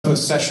couple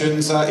of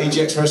sessions at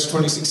EGX Rezzed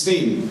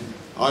 2016.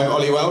 I'm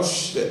Ollie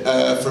Welsh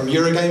from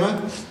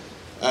Eurogamer.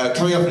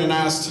 Coming up in an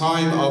hour's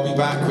time, I'll be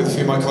back with a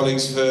few of my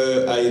colleagues for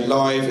a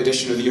live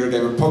edition of the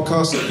Eurogamer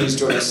podcast, so please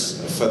join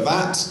us for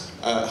that.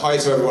 Hi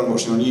to everyone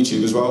watching on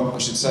YouTube as well, I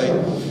should say.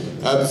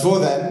 Before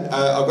then,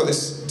 I've got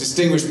this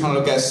distinguished panel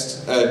of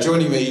guests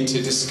joining me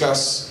to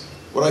discuss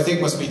what I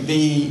think must be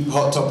the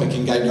hot topic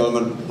in game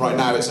development right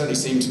now. It certainly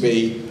seemed to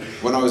be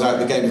when I was at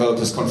the Game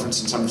Developers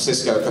Conference in San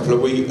Francisco a couple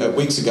of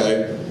weeks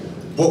ago.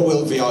 What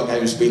will VR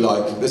games be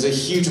like? There's a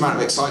huge amount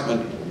of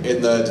excitement in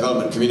the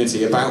development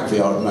community about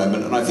VR at the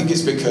moment, and I think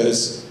it's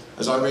because,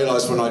 as I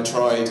realised when I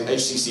tried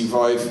HTC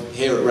Vive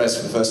here at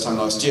Rezzed for the first time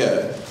last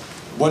year,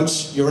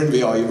 once you're in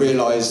VR, you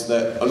realise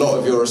that a lot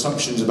of your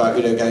assumptions about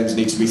video games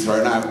need to be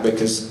thrown out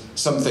because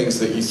some things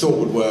that you thought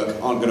would work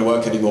aren't going to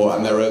work anymore,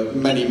 and there are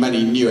many,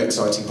 many new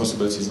exciting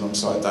possibilities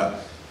alongside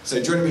that.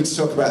 So joining me to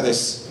talk about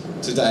this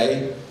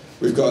today,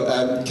 we've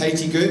got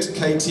Katie Goode.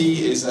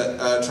 Katie is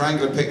at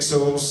Triangular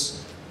Pixels,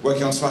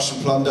 working on Smash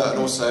and Plunder, and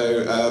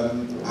also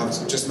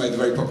have just made the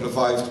very popular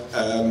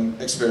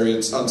Vive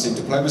experience Unseen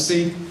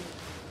Diplomacy.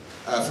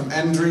 From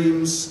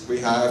nDreams, we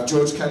have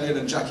George Kelion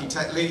and Jackie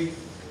Tetley.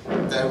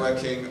 They're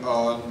working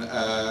on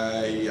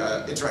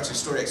an interactive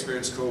story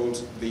experience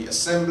called The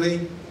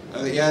Assembly. And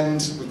at the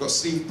end, we've got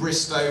Steve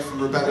Bristow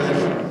from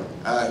Rebellion,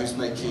 who's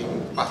making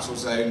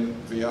Battlezone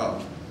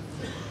VR.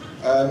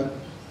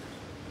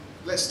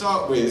 Let's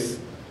start with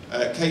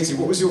Katie.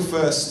 What was your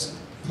first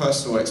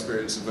personal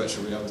experience of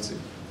virtual reality?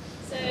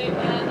 So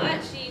I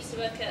actually used to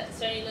work at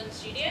Sony London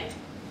Studio,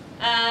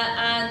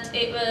 and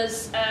it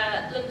was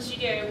London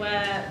Studio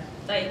where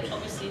they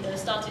obviously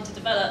started to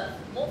develop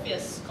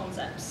Morpheus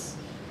concepts.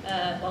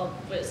 Well,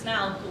 it's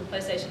now called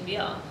PlayStation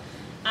VR.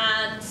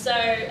 And so,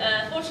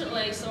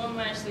 fortunately, someone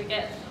managed to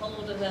get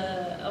hold of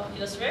the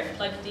Oculus Rift,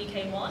 like a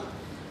DK1,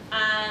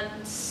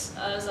 and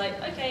I was like,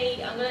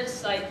 okay, I'm gonna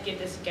just like give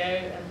this a go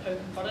and poke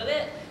and prod at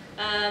it.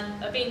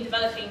 I've been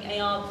developing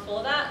AR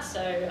before that,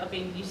 so I've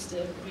been used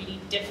to really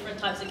different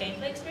types of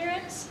gameplay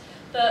experience.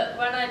 But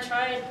when I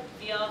tried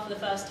VR for the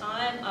first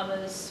time, I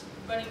was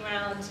running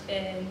around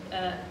in,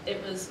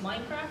 it was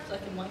Minecraft,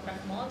 like a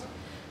Minecraft mod.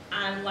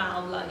 And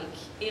wow, like,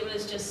 it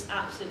was just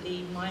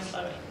absolutely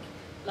mind-blowing.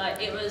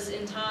 Like, it was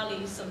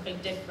entirely something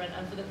different,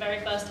 and for the very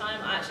first time,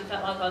 I actually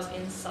felt like I was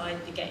inside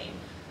the game.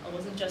 I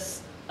wasn't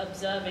just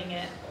observing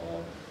it,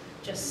 or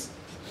just,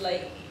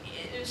 like,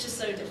 it was just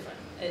so different.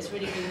 It's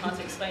really, really hard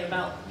to explain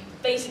about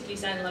basically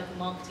sounding like a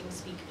marketing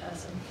speak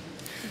person.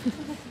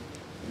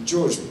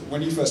 George,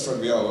 when you first tried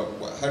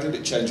VR, how did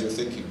it change your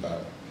thinking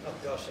about it? Oh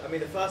gosh, I mean,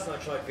 the first time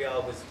I tried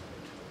VR was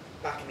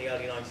back in the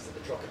early 90s at the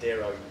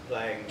Trocadero,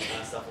 playing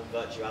stuff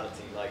on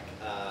virtuality like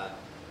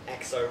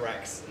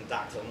Exo-Rex and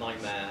Dactyl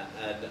Nightmare,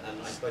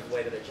 and I suppose the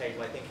way that it changed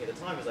my thinking at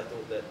the time was I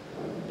thought that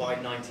by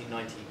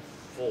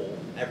 1994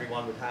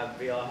 everyone would have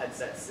VR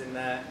headsets in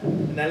their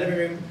living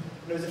room,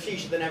 and there was a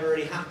future that never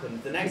really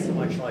happened. The next time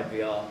I tried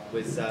VR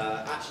was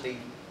actually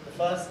the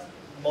first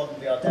modern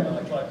VR demo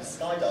I tried was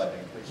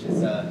skydiving, which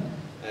is an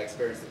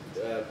experience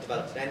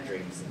developed in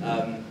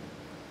nDreams.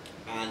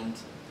 And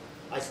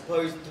I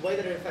suppose the way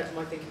that it affected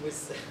my thinking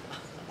was,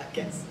 I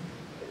guess,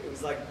 it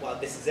was like, well,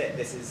 this is it.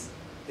 This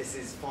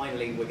is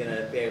finally, we're going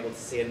to be able to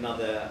see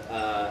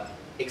another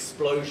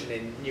explosion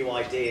in new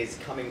ideas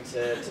coming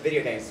to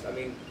video games. I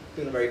mean,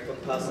 on a very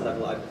personal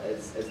level,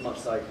 as much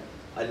as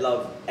I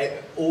love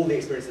all the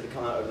experiences that have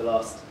come out over the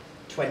last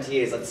 20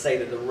 years, I'd say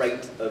that the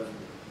rate of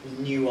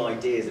new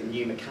ideas and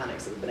new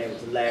mechanics that we've been able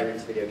to layer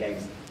into video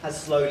games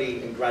has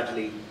slowly and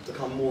gradually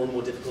become more and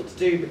more difficult to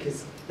do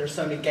because there are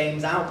so many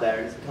games out there,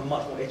 and it's become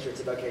much more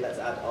iterative. Okay, let's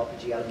add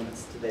RPG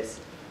elements to this,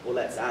 or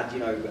let's add, you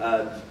know,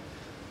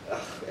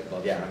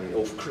 well, yeah, I mean,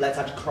 or let's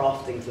add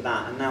crafting to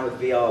that. And now with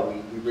VR,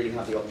 we really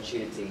have the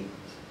opportunity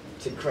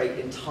to create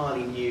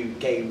entirely new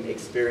game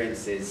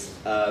experiences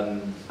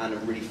and a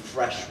really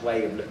fresh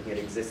way of looking at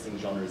existing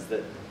genres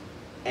that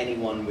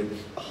anyone with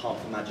a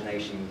half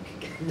imagination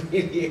can get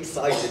really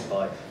excited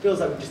by. Feels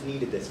like we've just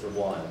needed this for a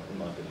while, in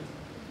my opinion.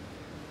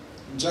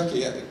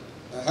 Jackie,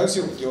 how's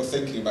your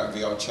thinking about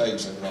VR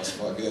changed over the last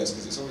 5 years?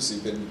 Because it's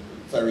obviously been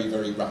very,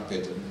 very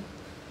rapid and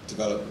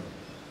development.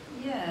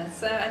 Yeah,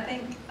 so I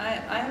think I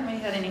haven't really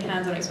had any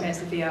hands-on experience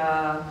with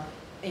VR,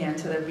 you know,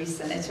 until the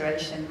recent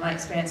iteration. My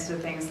experience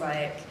with things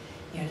like,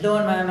 you know,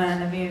 Lawnmower Man,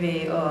 the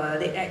movie, or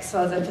the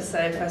X-Files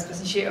episode,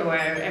 first-person shooter,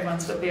 where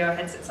everyone's got VR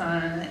headsets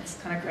on and it's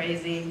kind of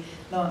crazy.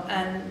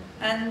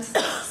 And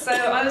so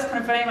I was kind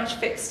of very much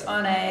fixed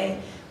on a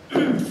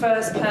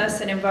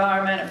first-person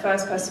environment, a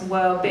first-person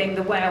world being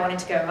the way I wanted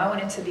to go. I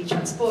wanted to be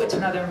transported to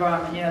another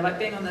environment, you know, like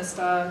being on the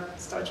Star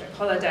Trek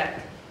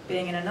holodeck,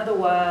 being in another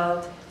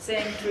world,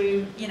 seeing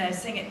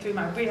it through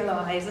my real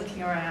eyes,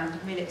 looking around,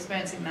 really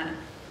experiencing that.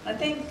 I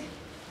think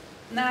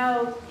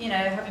now, you know,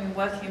 having been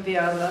working in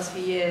VR the last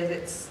few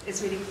years,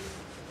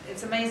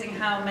 it's amazing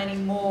how many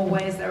more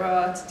ways there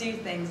are to do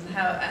things, and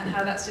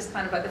how that's just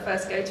kind of like the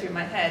first go-to in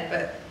my head.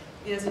 But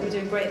you know, we're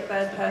doing great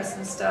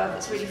third-person stuff.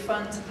 It's really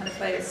fun to kind of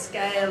play with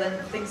scale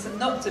and things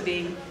not to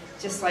be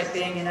just like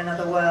being in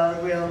another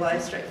world, real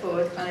life,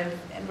 straightforward kind of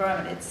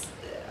environment. It's,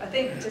 I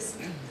think, just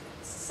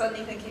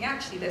suddenly thinking,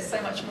 actually, there's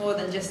so much more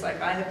than just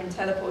like I have been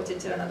teleported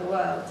to another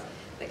world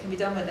that can be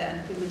done with it,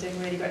 and people are doing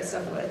really great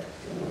stuff with.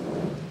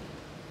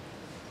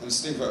 And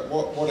Steve,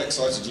 what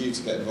excited you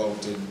to get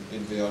involved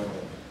in VR?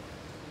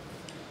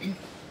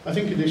 I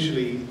think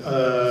initially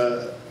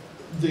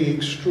the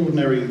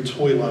extraordinary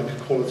toy-like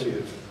quality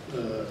of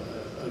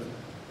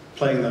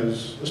playing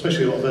those,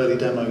 especially a lot of early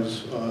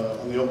demos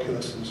on the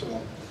Oculus and so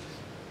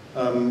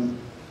on.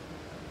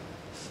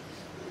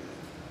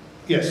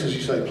 Yes, as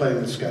you say, playing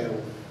with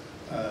scale,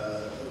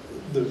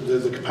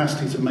 the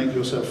capacity to make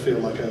yourself feel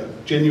like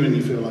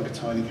genuinely feel like a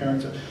tiny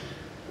character,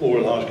 or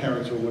a large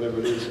character, or whatever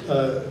it is.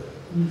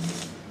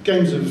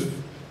 Games have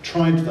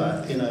tried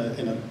that in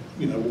a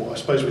you know, what I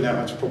suppose we now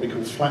have to probably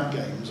call flat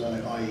games,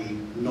 i.e.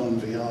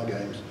 non-VR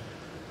games.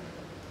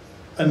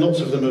 And lots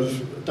of them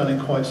have done it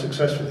quite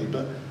successfully,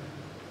 but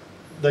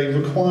they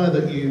require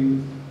that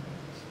you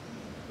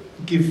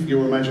give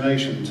your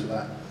imagination to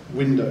that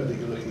window that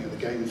you're looking at the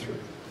game through.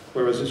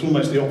 Whereas it's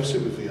almost the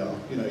opposite with VR.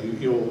 You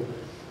know,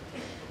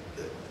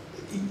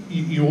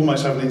 you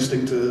almost have an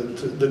instinct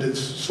that it's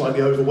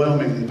slightly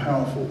overwhelmingly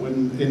powerful.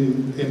 When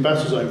in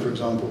Battlezone, for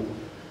example,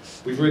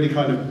 we've really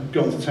kind of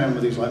gone to town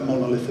with these like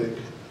monolithic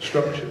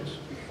structures.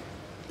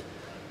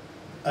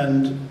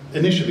 And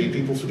initially,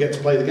 people forget to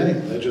play the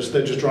game. They're just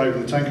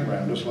driving the tank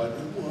around, just like,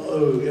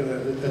 whoa, you know.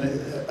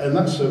 And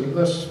that's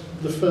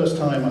the first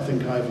time I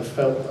think I ever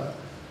felt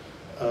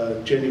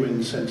that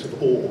genuine sense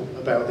of awe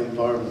about the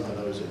environment that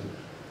I was in.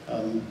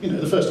 You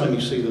know, the first time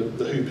you see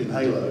the hoop in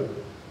Halo,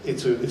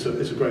 it's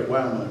a great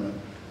wow moment.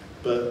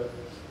 But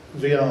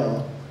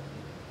VR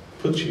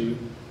puts you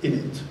in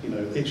it. You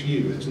know, it's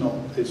you. It's not.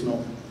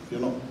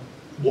 You're not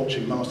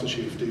watching Master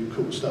Chief do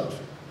cool stuff.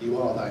 You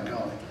are that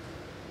guy.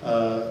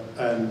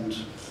 And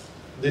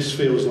this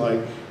feels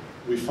like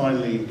we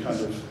finally kind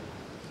of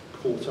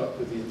caught up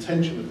with the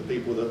intention of the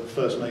people that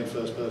first made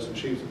first-person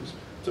shooters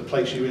to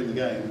place you in the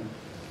game.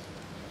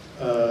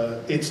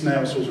 It's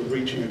now sort of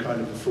reaching a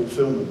kind of a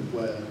fulfillment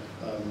where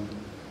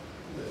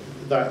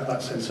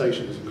that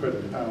sensation is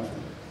incredibly powerful,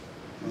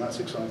 and that's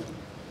exciting.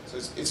 So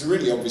it's a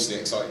really obviously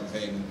exciting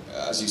thing.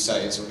 As you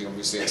say, it's a really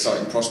obviously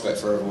exciting prospect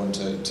for everyone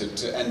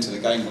to enter the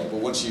game world.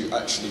 But once you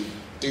actually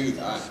do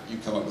that, you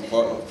come up with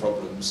quite a lot of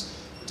problems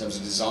in terms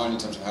of design, in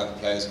terms of how the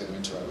players are going to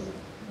interact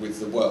with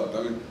the world.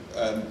 I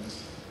mean,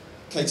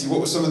 Katie, what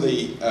were some of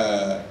the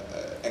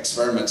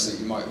experiments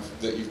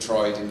that you've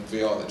tried in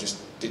VR that just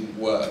didn't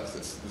work? The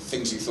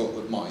things you thought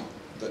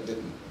that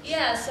didn't?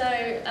 Yeah,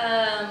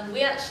 so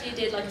we actually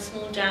did like a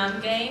small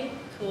jam game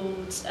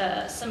called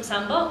Some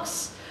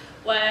Sandbox,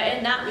 where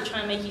in that we try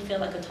and make you feel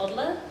like a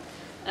toddler,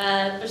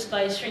 just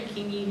by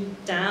shrinking you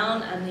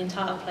down and the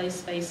entire play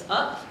space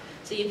up.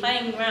 So you're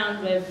playing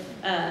around with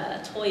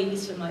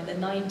toys from like the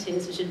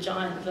 90s, which are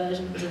giant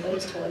versions of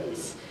those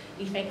toys.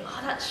 You think, oh,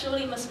 that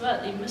surely must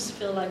work, you must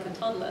feel like a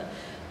toddler.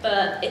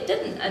 But it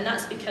didn't, and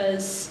that's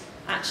because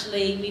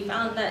actually we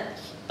found that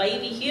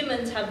baby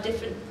humans have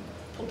different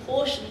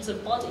proportions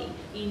of body.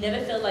 You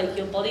never feel like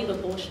your body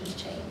proportions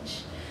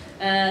change.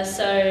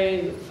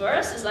 So for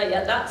us, it's like,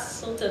 yeah, that's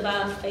sort of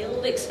our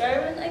failed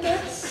experiment, I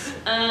guess.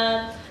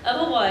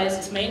 Otherwise,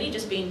 it's mainly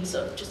just been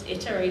sort of just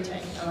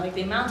iterating, and like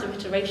the amount of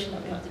iteration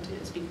that we have to do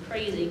has been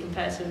crazy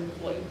compared to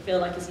what you feel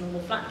like is a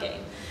normal flat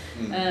game.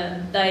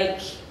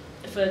 Like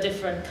for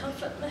different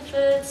comfort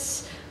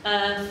methods,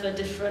 for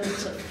different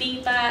sort of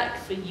feedback,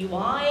 for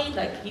UI.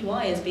 Like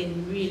UI has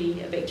been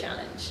really a big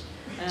challenge.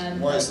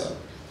 Why is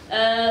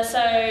that?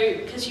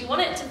 So, because you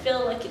want it to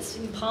feel like it's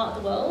in part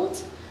of the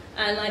world,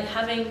 and like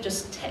having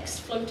just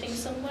text floating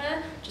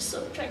somewhere just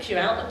sort of tracks you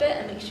out a bit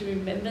and makes you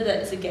remember that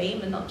it's a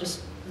game and not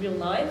just real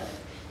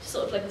life. It's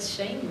sort of like a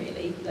shame,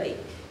 really. Like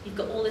you've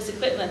got all this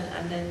equipment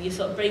and then you're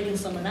sort of breaking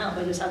someone out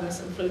by just having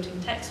some floating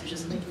text, which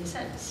doesn't make any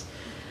sense.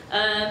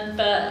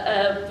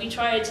 But we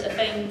tried a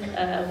thing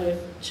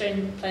with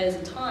showing players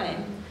the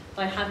time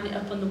by having it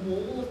up on the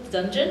wall of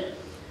the dungeon.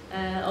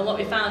 And what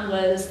we found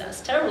was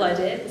that's a terrible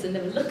idea because they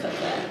never look up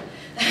there.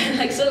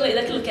 Like suddenly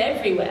they can look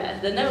everywhere.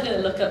 They're never going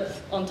to look up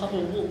on top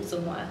of a wall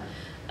somewhere.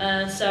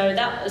 So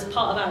that as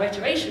part of our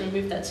iteration, we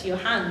moved that to your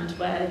hand,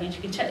 where you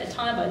can check the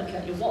time by looking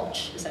at your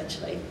watch,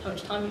 essentially, how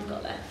much time you've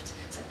got left.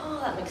 It's like, oh,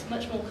 that makes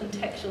much more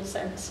contextual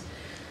sense.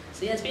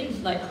 So yeah, it's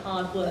been like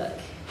hard work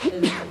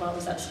as far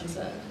as that's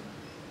concerned.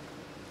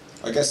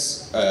 I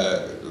guess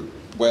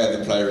where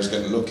the player is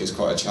going to look is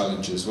quite a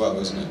challenge as well,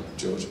 isn't it,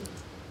 George?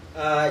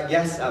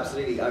 Yes,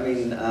 absolutely. I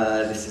mean,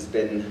 this has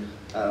been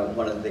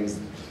one of the things.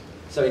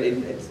 So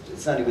it's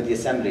certainly with the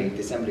Assembly.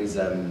 The Assembly is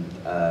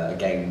a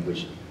game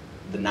which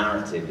the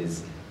narrative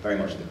is very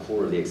much the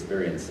core of the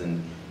experience.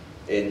 And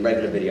in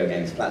regular video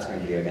games, flat screen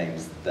video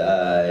games,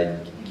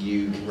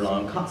 you can rely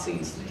on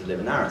cutscenes to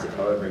deliver narrative.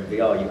 However, in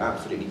VR, you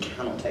absolutely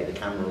cannot take the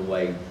camera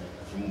away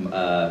from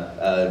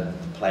the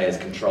player's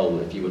control.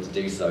 If you were to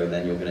do so,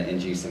 then you're going to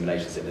induce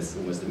simulation sickness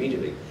almost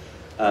immediately.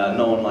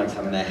 No one likes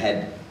having their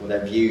head or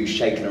their view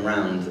shaken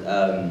around.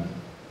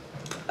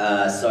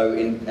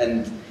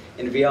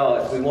 in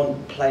VR, if we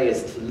want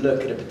players to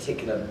look at a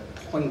particular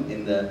point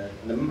in the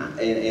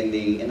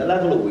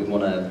level, or we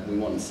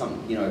want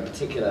some, you know, a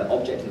particular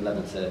object in the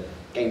level to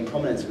gain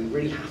prominence, we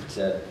really have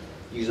to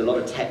use a lot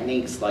of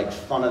techniques like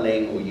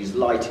funneling, or use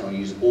lighting, or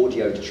use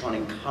audio to try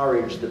and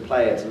encourage the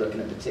player to look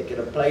in a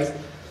particular place,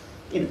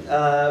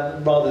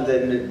 rather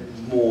than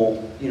more,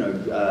 you know,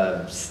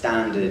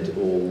 standard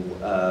or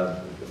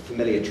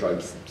familiar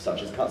tropes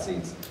such as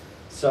cutscenes.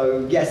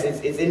 So yes,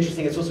 it's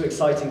interesting. It's also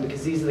exciting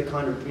because these are the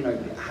kind of, you know,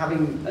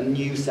 having a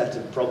new set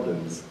of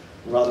problems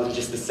rather than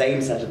just the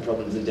same set of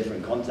problems in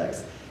different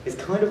contexts is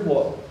kind of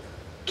what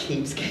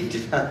keeps game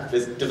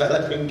developers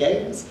developing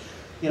games.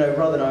 You know,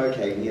 rather than,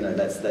 okay, you know,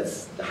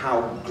 that's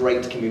how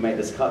great can we make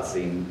this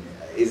cutscene,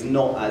 is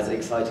not as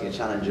exciting a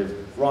challenge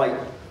of, right,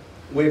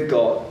 we've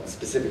got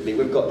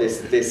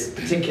this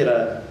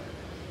particular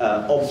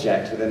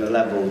object within a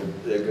level,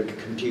 a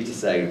computer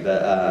say,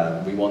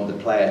 that we want the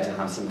player to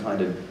have some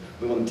kind of,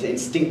 we want them to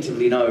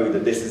instinctively know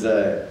that this is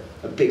a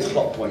big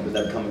plot point that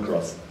they've come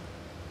across.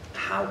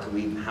 How can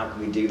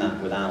we do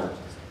that without,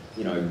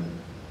 you know,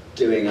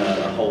 doing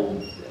a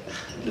whole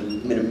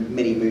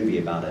mini movie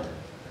about it?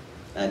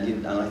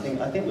 And I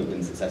think we've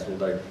been successful,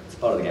 though it's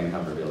part of the game we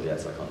haven't revealed yet,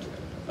 so I can't talk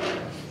about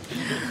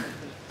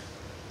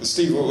it.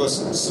 Steve, what were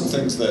some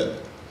things that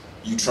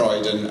you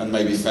tried and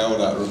maybe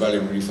failed at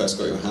Rebellion when you first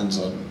got your hands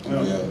on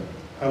VR?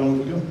 How long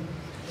have we gone?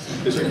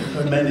 Is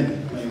it many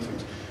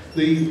things?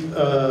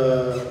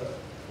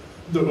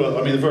 Well,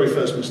 I mean, the very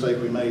first mistake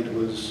we made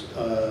was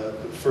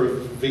for a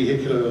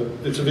vehicular.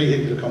 It's a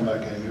vehicular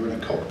combat game. You're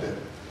in a cockpit.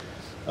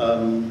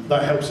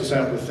 That helps us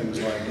out with things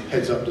like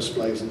heads-up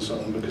displays and so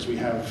on, because we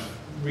have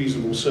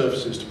reasonable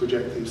surfaces to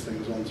project these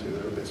things onto.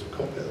 There are bits of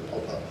cockpit that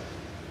pop up.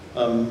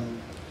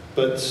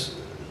 But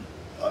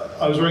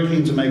I was very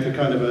keen to make a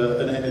kind of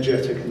an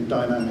energetic and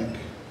dynamic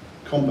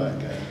combat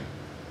game.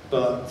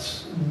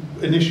 But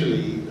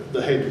initially,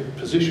 the head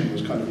position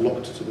was kind of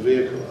locked to the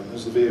vehicle, and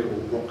as the vehicle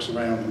rocks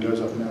around and goes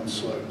up and down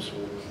slopes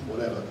or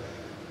whatever,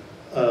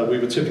 we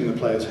were tipping the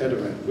player's head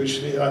around,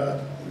 which,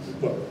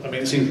 well, I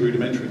mean, it seems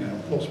rudimentary now.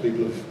 Lots of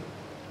people have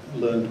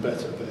learned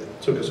better, but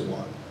it took us a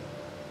while.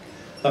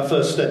 That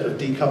first step of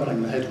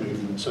decoupling the head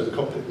movement, so the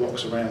cockpit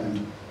rocks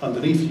around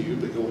underneath you,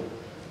 but your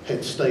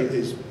head state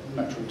is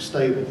naturally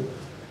stable,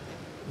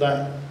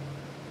 that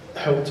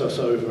helped us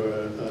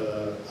over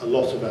a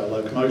lot of our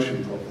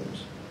locomotion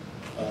problems.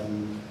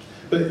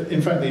 But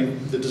in fact,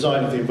 the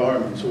design of the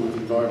environments, all of the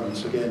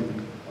environments,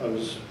 again, I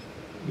was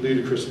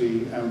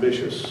ludicrously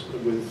ambitious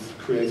with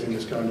creating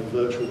this kind of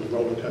virtual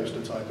roller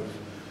coaster type of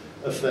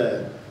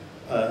affair.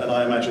 And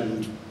I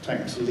imagined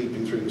tanks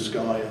leaping through the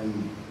sky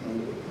and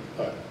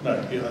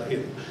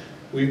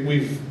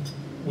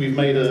we've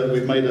made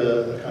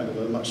a kind of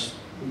a much,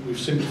 we've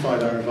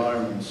simplified our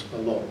environments a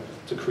lot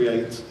to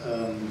create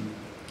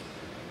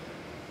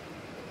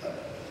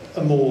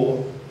a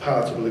more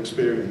palatable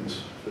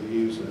experience for the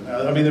user.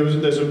 I mean, there was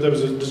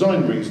a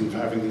design reason for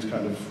having these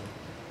kind of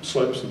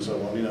slopes and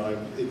so on. You know,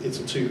 it's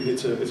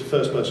a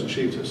first-person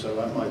shooter, so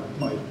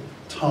my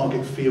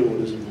target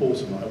field is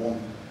important. I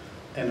want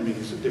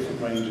enemies at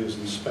different ranges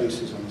and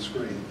spaces on the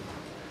screen.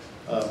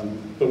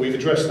 But we've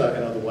addressed that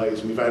in other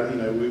ways.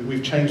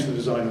 We've changed the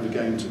design of the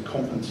game to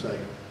compensate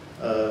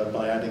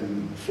by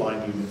adding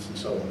flying units and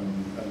so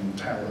on, and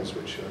towers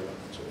which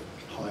are sort of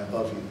high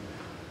above you,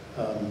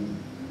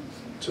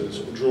 to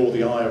sort of draw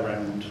the eye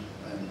around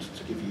and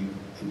to give you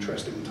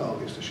interesting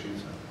targets to shoot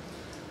at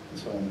and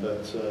so on.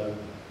 But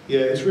yeah,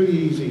 it's really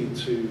easy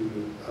to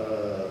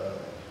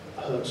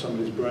hurt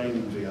somebody's brain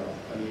in VR,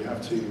 and you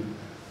have to,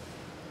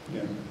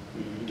 you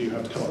do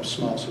have to come up with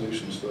smart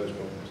solutions to those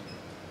problems.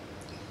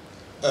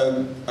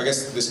 I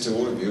guess this to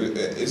all of you,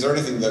 is there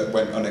anything that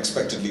went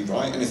unexpectedly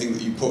right? Anything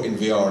that you put in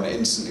VR and it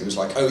instantly was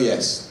like, oh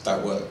yes,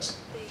 that works?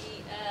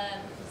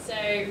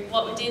 So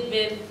what we did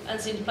with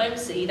Unseen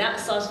Diplomacy, that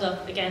started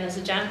off again as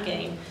a jam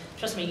game.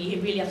 Trust me,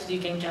 you really have to do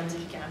game jams if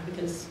you can,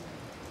 because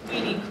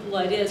really cool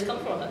ideas come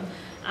from them.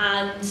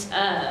 And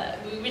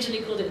we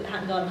originally called it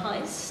Handgun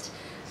Heist.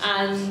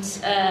 And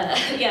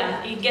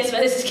yeah, you can guess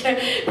where this is going.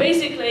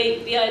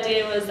 Basically, the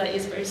idea was that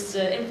you're supposed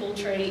to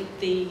infiltrate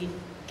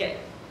get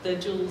the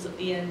jewels at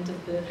the end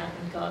of the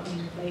hand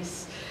garden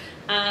place.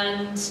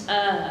 And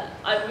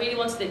I really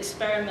wanted to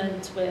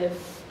experiment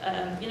with,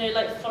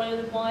 like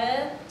follow the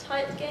wire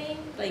type game.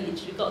 Like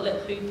you've got a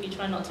little hoop, you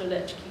try not to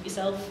electrocute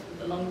yourself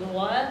along the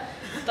wire,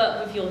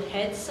 but with your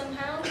head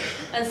somehow.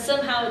 And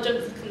somehow I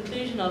jumped to the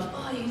conclusion of,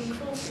 oh, you can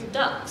crawl through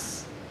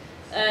ducts.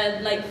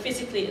 Like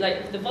physically,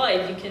 like the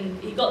Vive,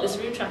 you got this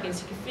route tracking,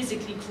 so you can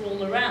physically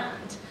crawl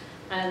around,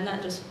 and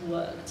that just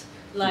worked.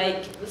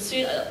 Like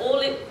all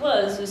it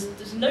was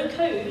there's no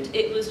code.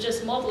 It was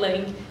just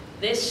modelling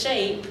this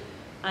shape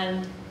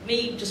and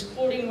me just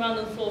crawling around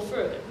on the floor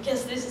through it.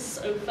 Yes, this is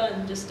so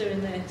fun, just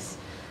doing this.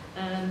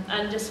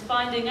 And just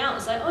finding out,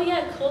 it's like, oh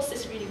yeah, of course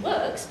this really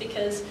works,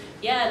 because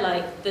yeah,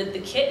 like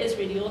the kit is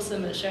really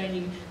awesome at showing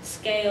you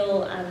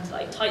scale, and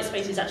like tight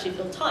spaces actually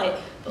feel tight,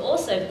 but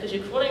also because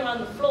you're crawling around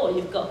the floor,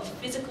 you've got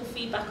physical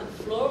feedback of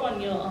the floor on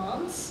your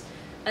arms,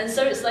 And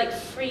so it's like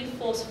free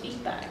force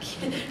feedback,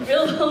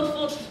 real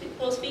world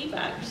force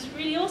feedback, which is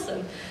really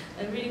awesome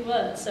and really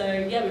worked. So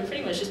yeah, we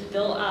pretty much just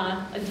built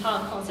our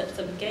entire concept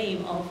of a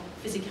game of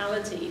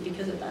physicality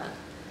because of that.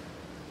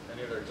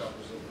 Any other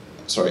examples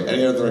of? Sorry,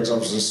 any other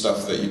examples of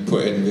stuff that you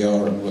put in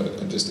VR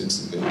and just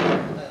instantly? I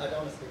don't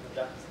want to speak for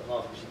Jackie's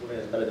behalf, but she probably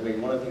knows better than me.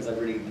 One of the things I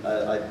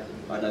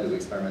know that we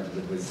experimented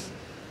with was,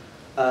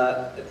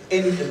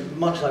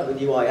 much like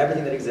with UI,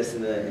 everything that exists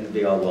in the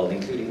VR world,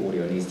 including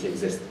audio, needs to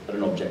exist at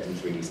an object in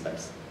 3D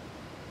space.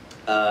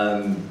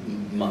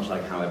 Much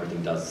like how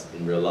everything does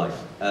in real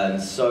life.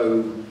 And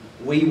so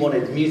we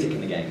wanted music in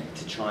the game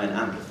to try and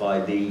amplify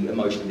the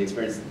emotion of the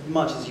experience,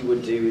 much as you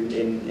would do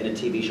in a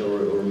TV show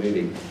or a movie.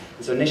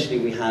 And so initially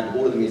we had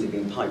all of the music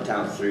being piped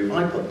out through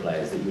iPod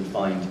players that you would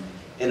find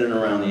in and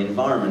around the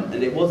environment.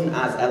 And it wasn't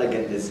as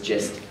elegant as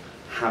just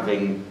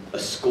having a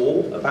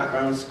score, a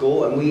background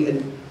score.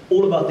 And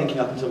all of our thinking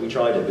up until we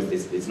tried it was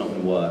this: it's not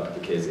going to work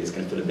because it's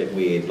going to feel a bit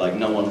weird. Like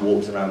no one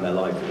walks around their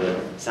life with a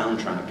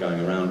soundtrack going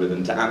around with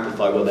them to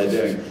amplify what they're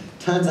doing.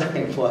 Turns out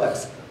it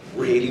works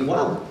really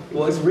well. It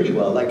works really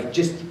well. Like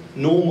just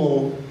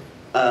normal,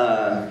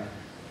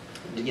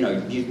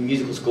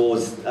 musical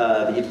scores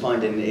that you'd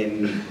find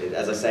in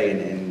as I say,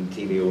 in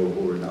TV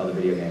or in other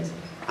video games,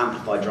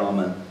 amplify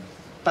drama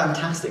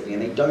fantastically,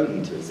 and they don't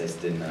need to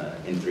exist in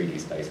 3D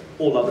space.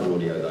 All other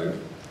audio, though,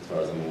 as far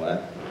as I'm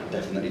aware,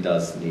 definitely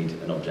does need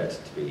an object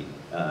to be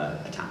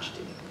attached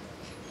to.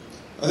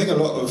 I think a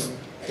lot of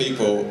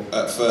people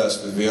at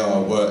first with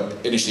VR were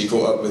initially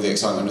caught up with the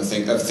excitement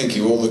of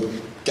thinking all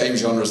the game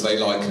genres they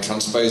like and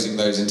transposing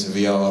those into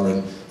VR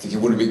and thinking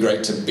wouldn't it be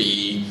great to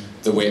be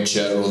The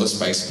Witcher or the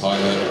Space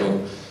Pilot or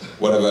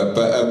whatever.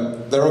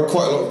 But there are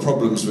quite a lot of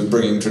problems with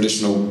bringing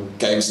traditional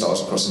game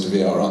styles across into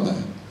VR, aren't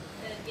there?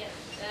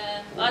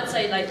 I'd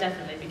say like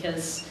definitely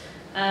because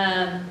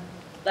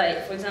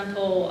like for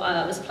example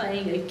I was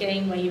playing a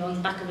game where you're on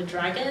the back of a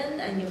dragon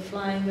and you're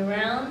flying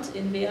around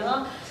in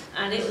VR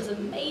and it was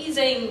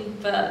amazing,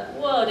 but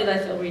whoa, did I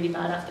feel really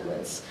bad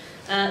afterwards.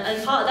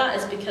 And part of that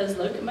is because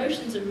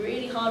locomotion's a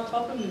really hard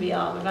problem in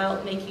VR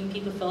without making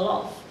people feel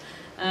off.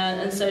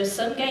 And so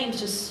some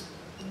games just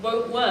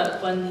won't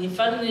work when the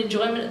fun and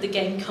enjoyment of the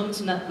game comes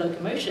from that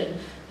locomotion.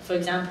 For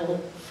example,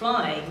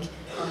 flying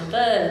on a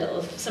bird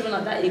or something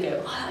like that, you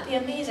go, oh, that'd be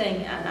amazing,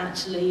 and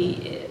actually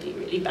it'd be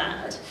really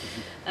bad.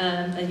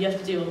 And you have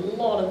to do a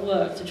lot of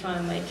work to try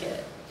and make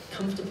it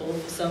comfortable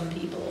for some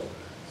people,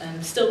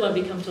 and still won't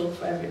be comfortable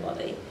for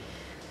everybody.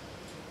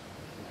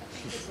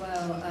 As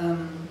well,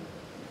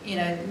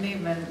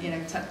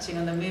 movement, touching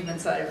on the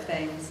movement side of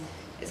things,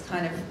 it's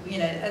kind of,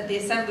 the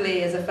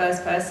assembly is a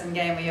first-person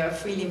game where you're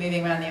freely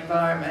moving around the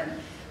environment.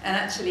 And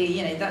actually,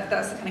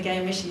 that's the kind of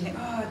game mission you think,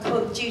 oh, Call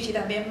of Duty,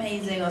 that'd be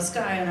amazing, or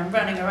Skyrim, I'm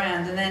running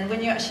around. And then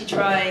when you actually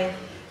try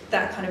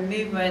that kind of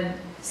movement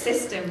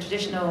system,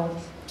 traditional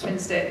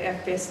twin-stick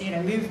FPS,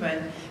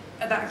 movement,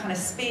 at that kind of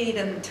speed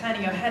and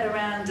turning your head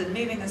around and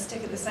moving the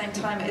stick at the same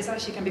time, it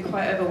actually can be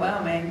quite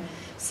overwhelming.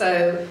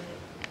 So,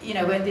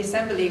 with the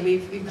assembly,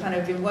 we've kind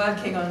of been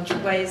working on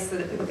ways so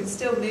that people can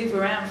still move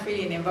around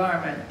freely in the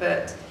environment,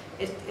 but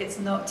it's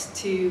not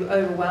too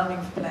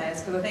overwhelming for players,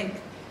 because I think,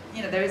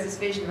 there is this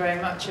vision very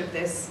much of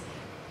this,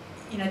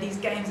 these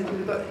games that people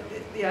have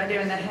got the idea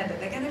in their head that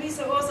they're going to be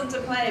so awesome to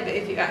play, but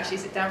if you actually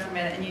sit down for a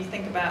minute and you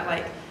think about,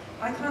 like,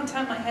 I can't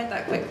turn my head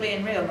that quickly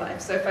in real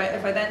life, so if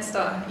I then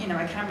start,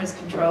 my camera's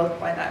controlled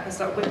by that, if I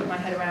start whipping my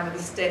head around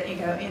with a stick, you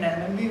go,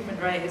 my movement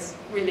rate is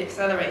really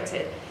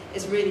accelerated,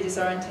 it's really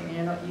disorienting and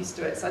you're not used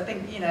to it. So I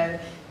think,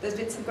 there's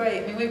been some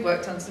great, we've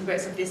worked on some great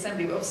stuff with the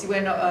assembly, but obviously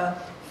we're not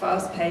a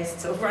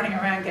fast-paced sort of running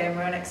around game,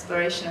 we're an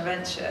exploration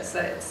adventure, so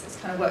it's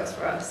kind of works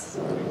for us.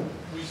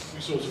 We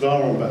sort of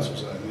are on battle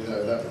zone,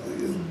 that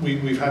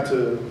we've had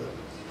to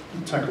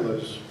tackle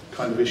those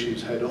kind of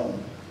issues head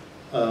on,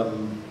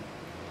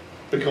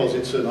 because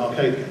it's an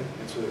arcade game.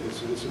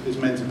 It's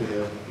meant to be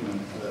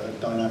a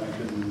dynamic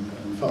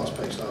and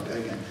fast-paced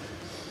arcade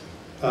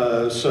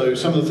game. So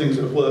some of the things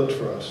that have worked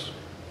for us,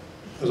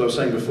 as I was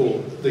saying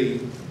before,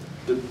 the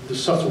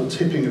subtle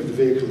tipping of the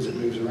vehicle as it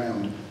moves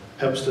around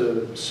helps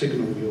to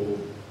signal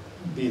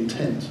the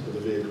intent of the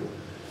vehicle.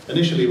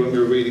 Initially, when we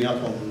were reading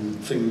up on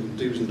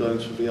do's and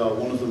don'ts for VR,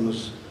 one of them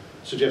was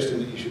suggesting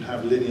that you should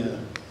have linear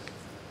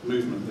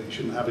movement, that you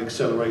shouldn't have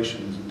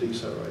accelerations and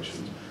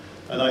decelerations.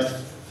 And I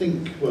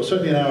think, well,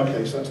 certainly in our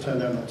case, that's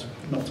turned out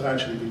not to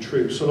actually be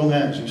true, so long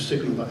as you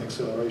signal that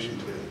acceleration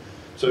clearly.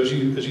 So as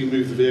you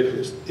move the vehicle,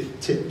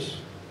 it tips,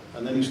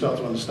 and then you start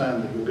to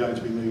understand that you're going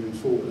to be moving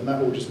forward, and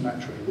that all just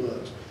naturally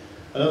works.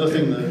 Another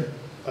thing that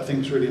I think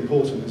is really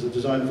important is the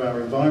design of our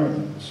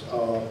environments.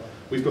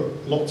 We've got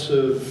lots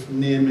of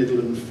near, middle,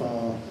 and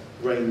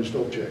far-ranged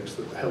objects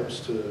that helps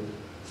to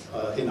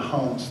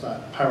enhance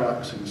that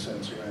parallaxing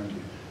sense around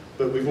you.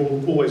 But we've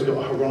always got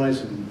a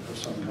horizon of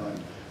some kind.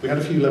 We had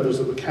a few levels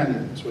that were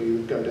canyons, where you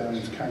would go down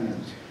into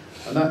canyons.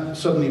 And that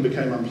suddenly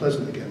became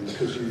unpleasant again,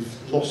 because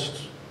you've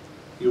lost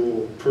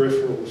your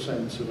peripheral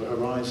sense of a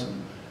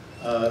horizon.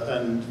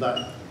 And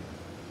that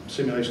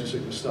simulation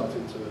sickness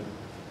started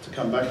to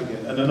come back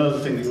again. And another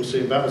thing that you'll see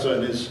in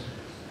Battlezone is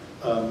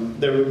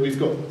We've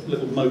got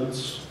little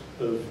motes,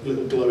 of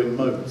little glowing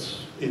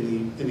motes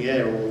in the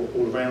air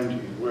all around you,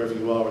 wherever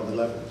you are in the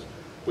levels,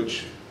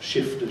 which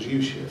shift as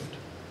you shift.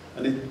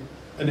 And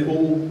it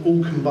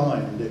all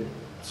combined, it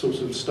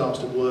sort of starts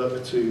to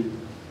work to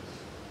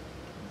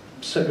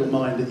set your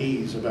mind at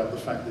ease about the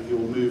fact that you're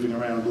moving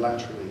around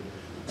laterally.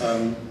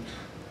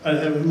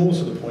 And more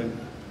to the point,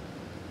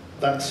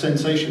 that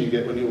sensation you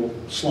get when you're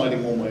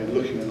sliding one way and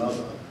looking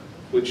another,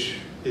 which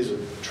is a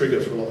trigger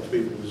for a lot of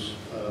people's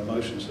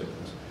motion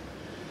sickness.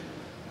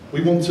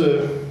 We want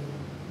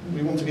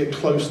to get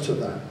close to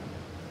that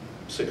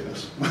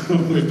sickness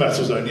with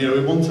Battlezone. You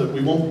know,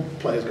 we want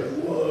players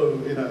going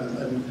whoa, you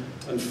know,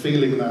 and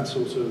feeling that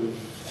sort of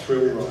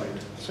thrill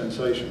ride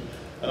sensation.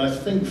 And I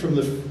think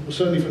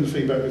certainly from the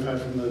feedback we've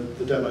had from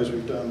the demos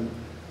we've done,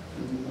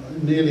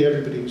 nearly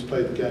everybody who's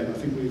played the game, I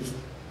think we've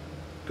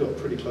got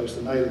pretty close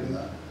to nailing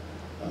that.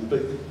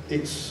 But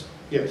it's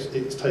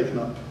taken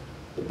up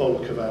the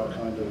bulk of our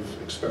kind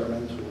of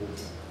experimental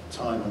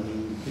time. I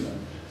mean, you know,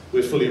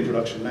 we're fully in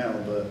production now,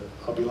 but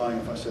I'll be lying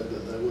if I said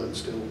that there weren't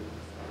still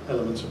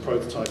elements of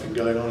prototyping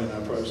going on in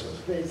our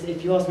process.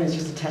 If you ask me, it's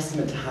just a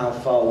testament to how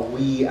far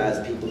we,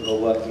 as people who are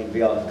working in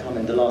VR, have come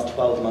in the last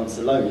 12 months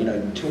alone. You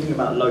know, talking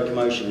about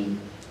locomotion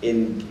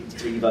in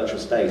 3D virtual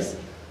space.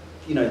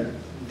 You know,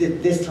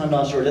 this time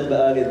last year, a little bit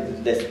earlier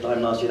than this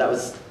time last year, that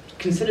was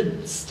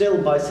considered still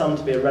by some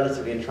to be a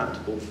relatively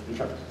intractable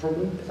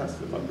problem, if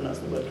I'm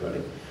pronouncing the word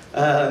correctly.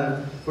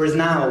 Whereas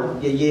now,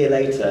 a year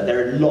later,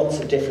 there are lots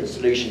of different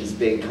solutions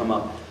being come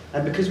up.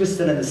 And because we're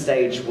still in the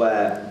stage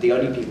where the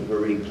only people who are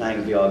really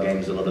playing VR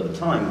games a lot of the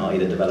time are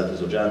either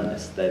developers or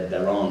journalists,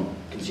 there aren't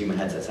consumer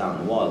headsets out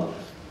in the wild,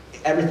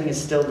 everything is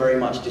still very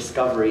much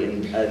discovery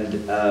and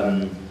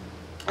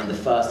the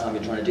first time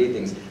you're trying to do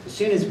things. As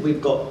soon as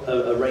we've got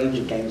a range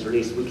of games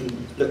released, we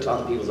can look to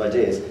other people's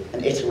ideas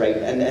and iterate,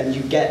 and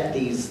you get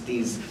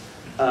these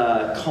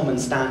common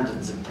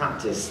standards of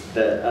practice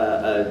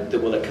that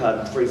will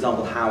occur. For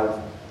example,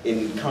 how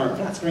in current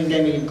flat screen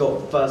gaming you've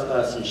got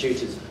first-person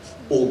shooters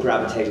all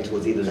gravitating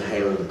towards either the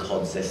Halo or the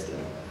COD system.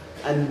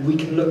 And we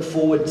can look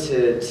forward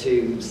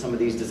to some of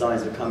these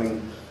designs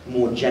becoming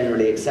more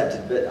generally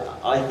accepted, but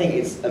I think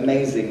it's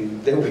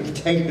amazing that we've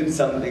taken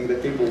something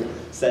that people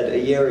said a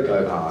year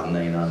ago,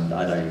 no, you know,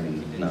 I don't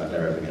even know if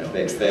they're ever going to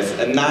fix this,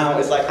 and now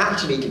it's like,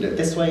 actually, you can do it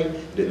this way, you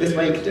can do it this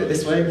way, you can do it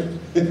this way.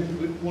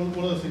 One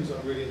of the things that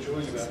I'm really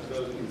enjoying about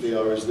developing in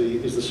VR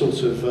is the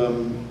sort of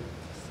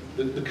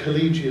the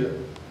collegiate,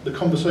 the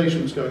conversation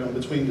that's going on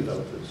between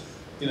developers.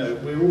 You know,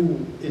 we're all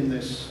in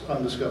this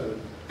undiscovered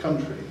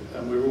country,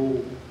 and we're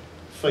all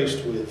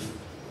faced with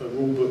a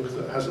rule book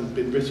that hasn't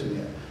been written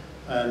yet.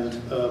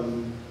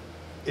 And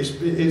it's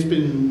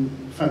been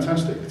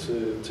fantastic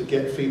to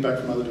get feedback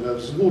from other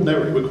developers.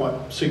 Ordinarily, we're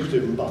quite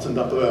secretive and buttoned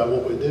up about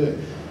what we're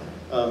doing.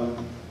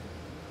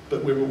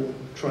 But we're all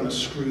trying to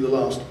screw the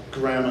last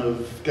gram of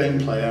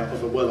gameplay out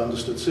of a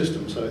well-understood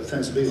system, so it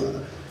tends to be like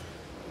that.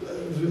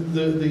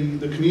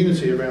 The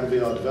community around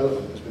VR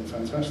development has been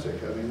fantastic.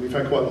 I mean, we've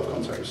had quite a lot of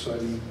contact with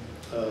Sony.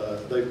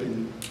 They've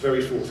been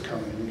very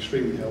forthcoming and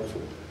extremely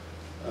helpful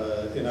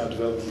in our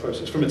development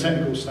process, from a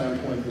technical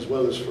standpoint as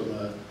well as from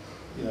a,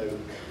 you know,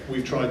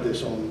 we've tried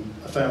this on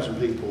 1,000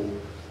 people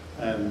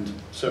and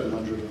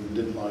 700 of them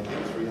didn't like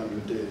it,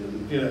 300 did,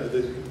 and you know,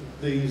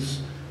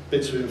 these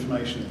bits of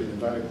information have been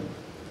invaluable.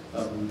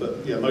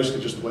 But yeah,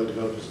 mostly just the way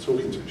developers are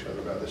talking to each other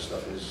about this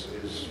stuff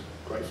is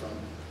great fun.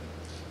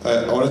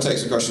 I want to take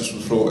some questions from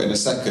the floor in a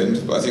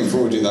second, but I think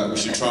before we do that, we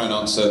should try and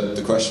answer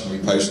the question we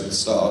posed at the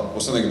start, or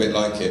something a bit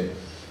like it.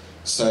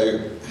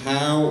 So,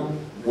 how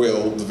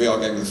will the VR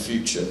game of the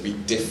future be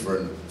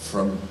different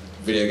from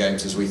video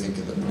games as we think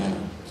of them now?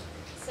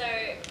 So,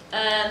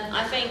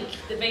 I think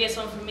the biggest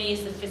one for me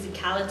is the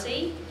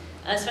physicality,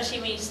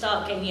 especially when you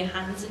start getting your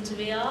hands into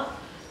VR.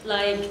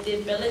 Like, the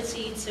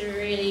ability to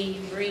really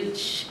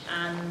reach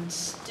and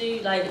do,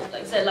 like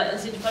I said, like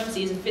Unseen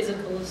Diplomacy is a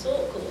physical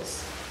assault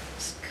course.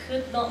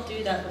 Could not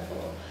do that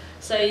before.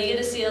 So you're going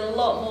to see a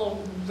lot more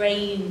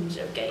range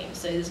of games.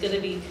 So there's going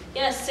to be,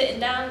 sitting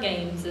down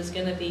games, there's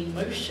going to be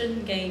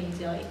motion games,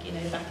 like, you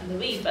know, back in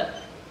the Wii, but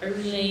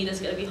only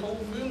there's going to be whole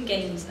room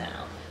games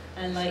now.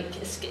 And like,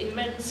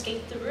 remember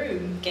Escape the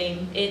Room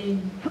game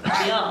in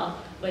VR,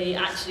 where you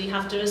actually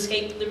have to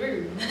escape the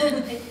room.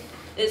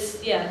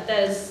 There's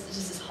just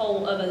this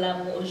whole other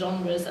level of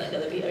genres that are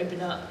going to be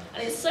opened up.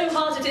 And it's so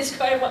hard to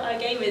describe what our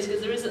game is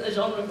because there isn't a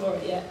genre for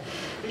it yet,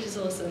 which is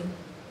awesome.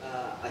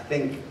 I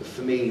think,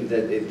 for me,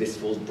 that this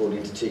falls broadly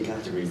into two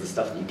categories: the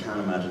stuff that you can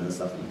imagine and the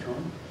stuff that you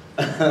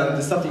can't.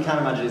 The stuff you can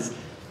imagine is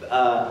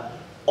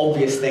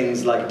obvious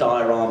things like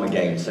diorama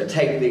games. So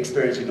take the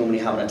experience you normally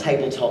have on a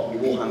tabletop,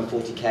 your Warhammer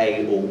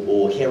 40k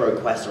or Hero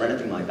Quest or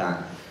anything like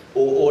that.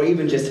 Or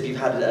even just if you've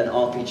had an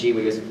RPG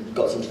where you've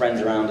got some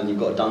friends around and you've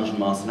got a dungeon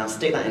master, now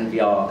stick that in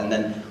VR, and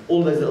then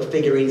all those little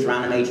figurines are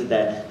animated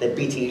there, they're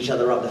beating each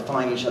other up, they're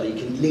fighting each other, you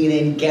can lean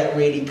in, get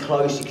really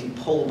close, you can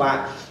pull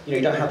back, you know,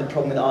 you don't have the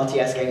problem with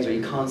RTS games where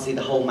you can't see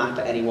the whole map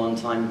at any one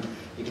time,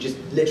 you can just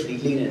literally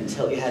lean in and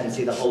tilt your head and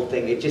see the whole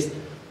thing.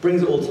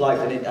 brings it all to life.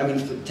 And it, I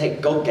mean,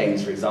 take God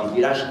games, for example,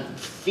 you'd actually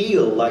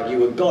feel like you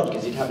were God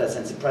because you'd have that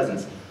sense of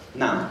presence.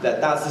 Now,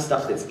 that's the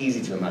stuff that's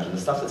easy to imagine. The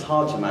stuff that's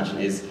hard to imagine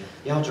is,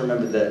 you have to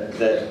remember that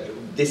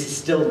this is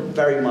still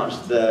very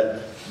much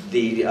the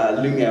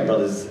Lumiere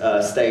brothers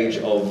stage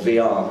of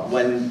VR.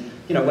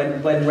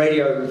 When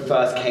radio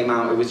first came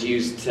out, it was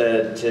used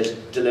to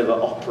deliver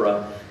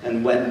opera,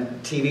 and when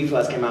TV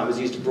first came out, it was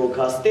used to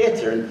broadcast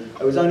theatre, and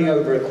it was only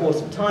over a course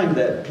of time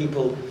that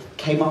people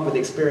came up with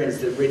experience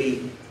that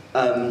really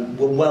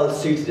were well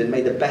suited and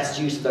made the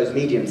best use of those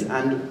mediums.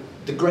 And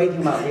the great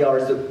thing about VR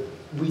is that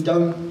we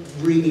don't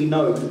really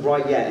know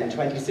right yet in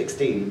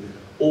 2016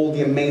 all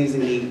the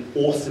amazingly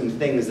awesome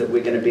things that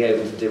we're going to be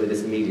able to do with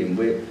this medium.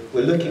 We're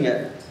looking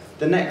at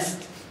the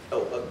next,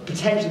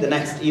 potentially the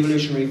next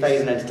evolutionary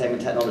phase in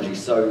entertainment technology.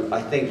 So I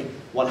think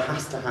one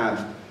has to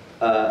have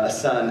a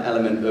certain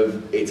element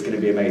of it's going to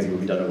be amazing,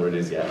 but we don't know what it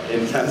is yet,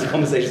 in terms of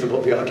conversations of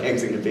what VR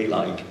games are going to be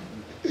like.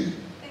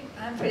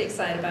 I'm pretty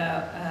excited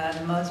about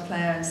the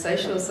multiplayer and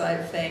social side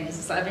of things.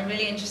 So I've been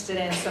really interested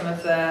in some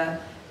of the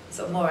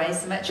sort of more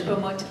asymmetrical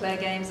multiplayer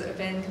games that have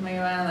been coming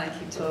around, like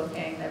Keep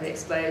Talking, Nobody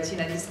Explodes,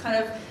 these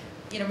kind of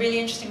really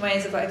interesting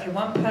ways of like, okay,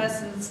 one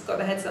person's got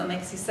the headset on, they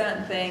can see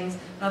certain things,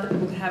 and other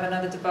people can have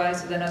another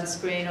device with another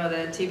screen or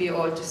the TV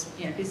or just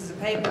pieces of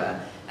paper,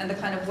 and the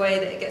kind of way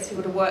that it gets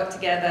people to work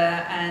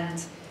together,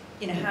 and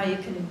how you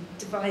can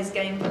devise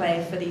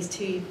gameplay for these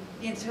two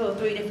or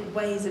three different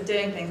ways of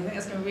doing things. I think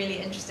that's going to be really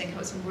interesting. I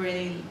think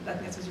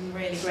there's some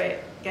really great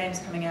games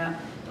coming out,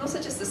 and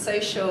also just the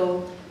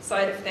social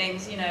side of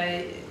things.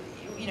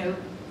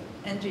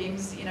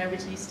 nDreams,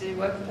 originally used to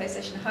work on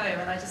PlayStation Home,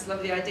 and I just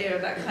love the idea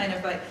of that kind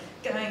of like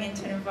going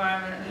into an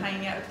environment and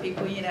hanging out with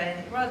people,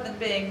 rather than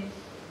being,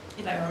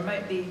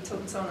 remotely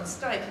talking to someone on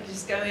Skype. You could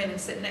just go in and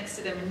sit next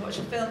to them and watch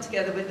a film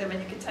together with them, and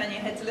you could turn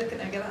your head to look at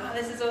them and go, oh,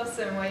 this is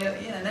awesome, or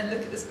and then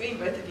look at the screen,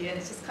 both of you, and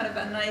it's just kind of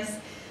that nice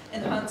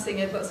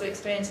enhancing of lots of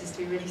experiences to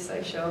be really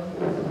social.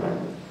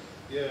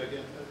 Yeah,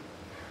 again,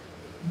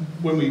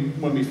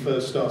 when we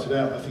first started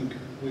out, I think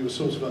we were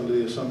sort of under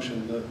the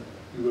assumption that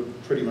you were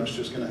pretty much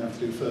just going to have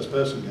to do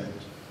first-person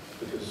games,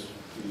 because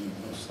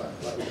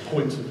that was the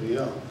point of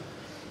VR.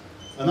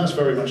 And that's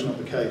very much not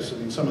the case. I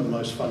mean, some of the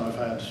most fun I've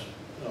had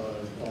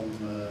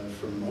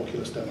from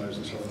Oculus demos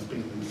and so on has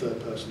been in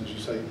third-person, as you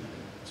say,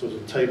 sort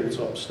of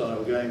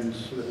tabletop-style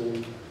games,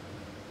 little,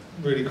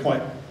 really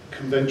quite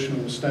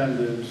conventional,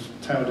 standard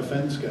tower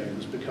defense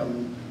games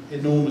become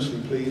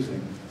enormously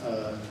pleasing.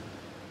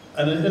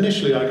 And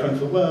initially I kind of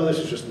thought, well, this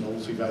is just the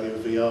novelty value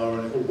of VR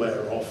and it will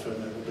wear off and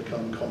it will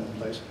become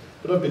commonplace.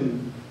 But I've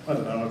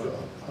got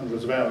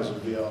hundreds of hours of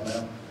VR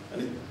now,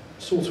 and it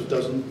sort of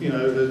doesn't,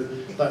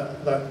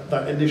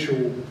 that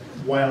initial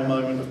wow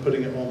moment of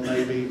putting it on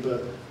maybe,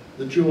 but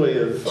the joy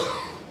of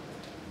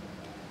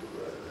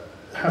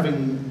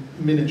having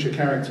miniature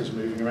characters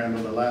moving around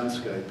on a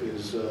landscape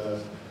is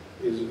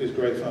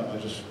great fun. I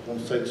just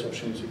want to take this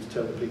opportunity to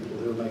tell the people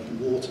who are making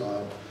war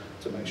tile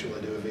to make sure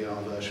they do a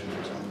VR version, for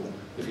example.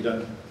 If you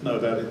don't know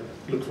about it,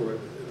 look for it.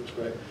 It looks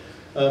great.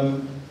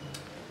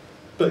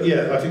 But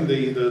yeah, I think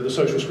the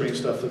social screen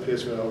stuff that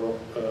PSVR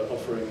are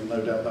offering, and no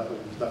doubt that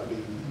will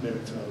be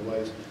mimicked in other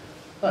ways,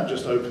 that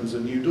just opens a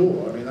new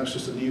door. I mean, that's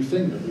just a new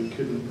thing that we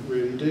couldn't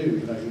really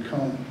do.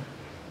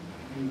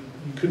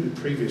 You couldn't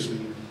previously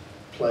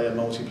play a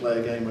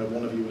multiplayer game where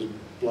one of you was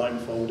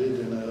blindfolded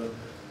in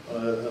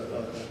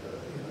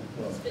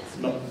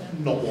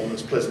not one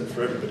that's pleasant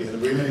for everybody in the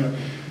room anyway.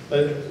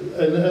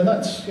 And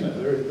that's,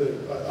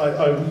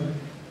 I'm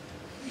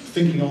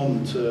thinking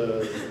on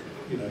to,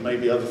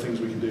 maybe other things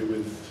we can do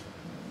with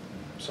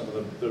some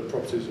of the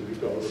properties that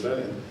we've got at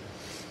Rebellion.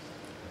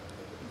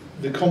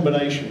 The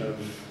combination of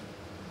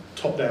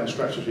top-down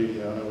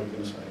strategy, I know what you're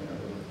going to say,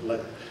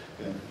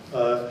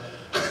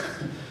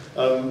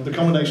 the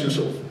combination of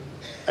sort of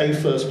a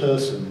first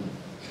person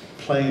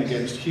playing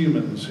against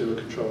humans who are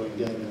controlling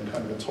the game in a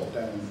kind of a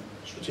top-down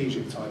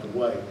strategic type of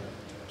way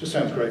just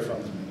sounds great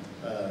fun to me.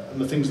 And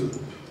the things that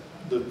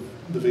the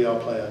VR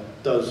player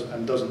does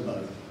and doesn't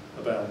know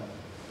about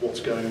what's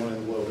going on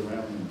in the world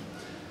around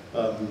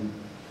them.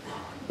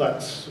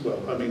 That's, well,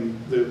 I mean,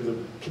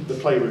 the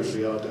Playroom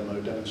VR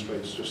demo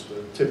demonstrates just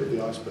the tip of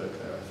the iceberg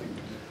there. I think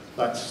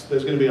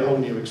there's going to be a whole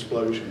new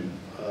explosion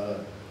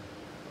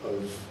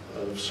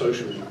of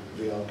social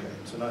VR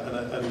games. And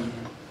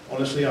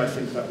honestly, I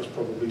think that was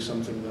probably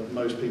something that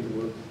most people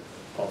were,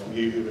 apart from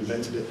you who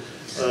invented it,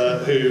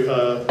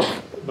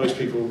 most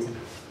people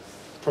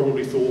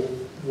probably thought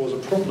was a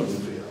problem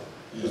with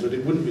VR, was that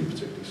it wouldn't be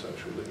particularly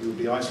social, that you would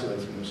be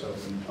isolating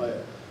yourself when you play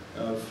it.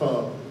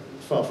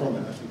 Far from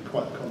it, I think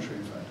quite the contrary,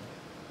 in fact.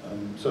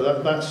 So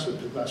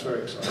that's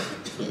very exciting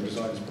from the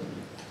design's point of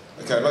view.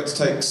 Okay, I'd like to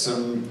take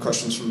some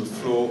questions from the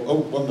floor. Oh,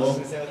 one more. I was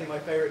going to say, I think my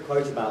favourite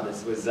quote about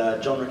this was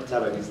John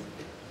Riccatello, who's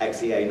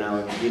ex-EA, now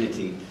in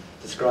Unity,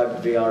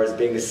 described VR as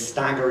being a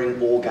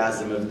staggering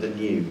orgasm of the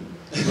new,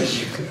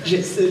 which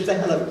just is a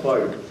hell of a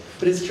quote.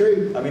 But it's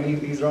true. I mean,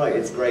 he's right.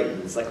 It's great.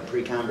 It's like a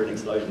Precambrian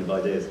explosion of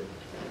ideas.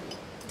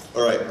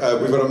 All right,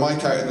 we've got a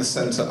mic out in the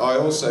centre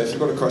aisle, so if you've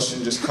got a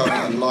question, just come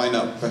and line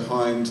up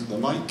behind the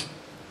mic.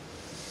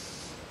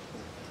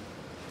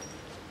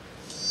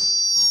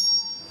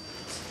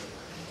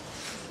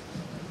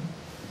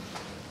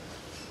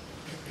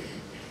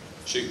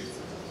 Shoot.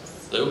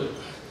 Hello?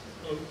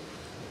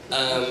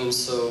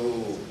 So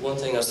one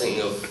thing I was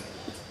thinking of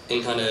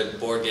in kind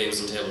of board games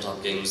and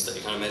tabletop games that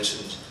you kind of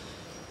mentioned,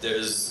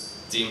 there's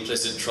the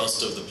implicit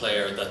trust of the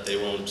player that they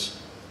won't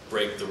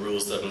break the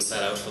rules that have been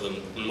set out for them.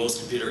 In most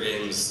computer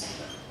games,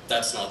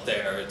 that's not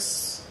there.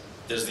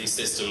 There's these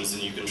systems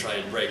and you can try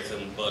and break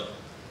them, but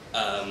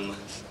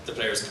the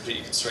player is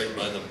completely constrained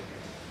by them.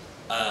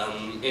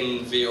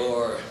 In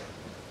VR,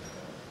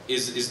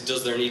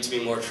 does there need to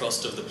be more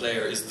trust of the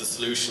player? Is the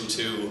solution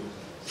to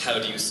how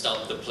do you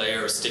stop the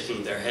player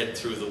sticking their head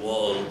through the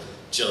wall?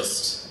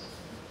 Just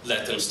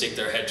let them stick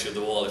their head through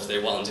the wall if they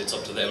want. It's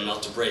up to them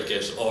not to break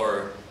it.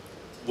 Or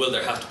will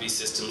there have to be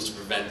systems to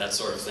prevent that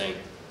sort of thing?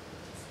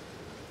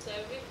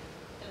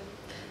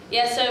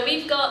 So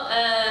we've got,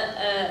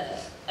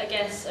 I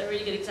guess, a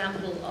really good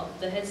example of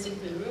the head sticking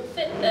through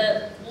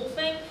the wall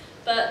thing.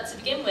 But to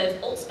begin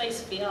with,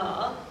 AltSpace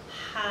VR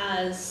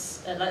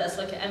has, that's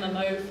like an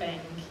MMO thing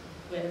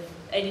with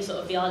any sort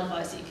of VR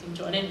device that you can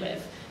join in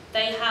with.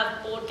 They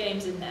have board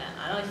games in there,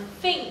 and I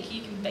think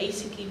you can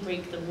basically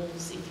break the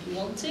walls if you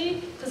want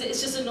to, because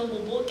it's just a normal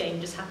board game,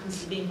 just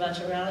happens to be in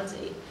virtual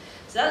reality.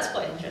 So that's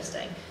quite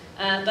interesting.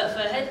 But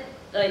for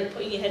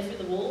putting your head through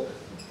the wall,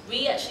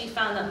 we actually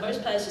found that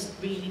most players just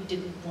really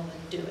didn't want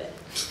to do it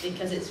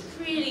because it's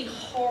really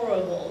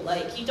horrible.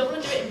 Like, you don't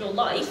want to do it in real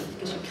life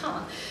because you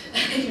can't.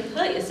 You'll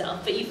hurt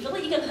yourself, but you feel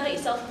like you're going to hurt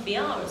yourself in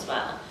VR as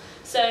well.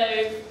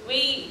 So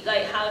we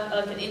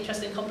have an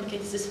interesting,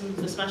 complicated system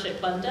for Smash It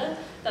Plunder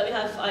that we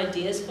have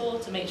ideas for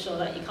to make sure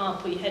that you can't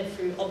put your head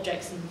through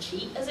objects and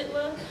cheat, as it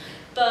were.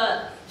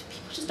 But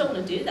people just don't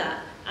want to do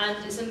that. And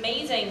it's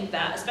amazing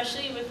that,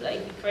 especially with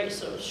you create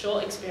sort of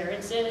short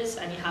experiences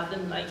and you have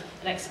them like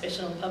an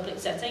exhibition or public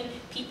setting,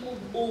 people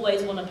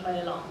always want to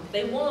play along.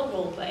 They want to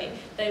role play.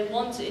 They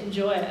want to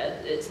enjoy it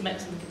at its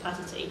maximum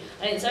capacity.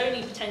 And it's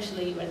only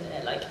potentially when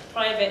they're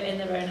private in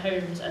their own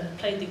homes and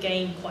played the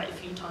game quite a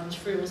few times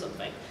through or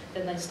something,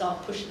 then they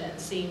start pushing it and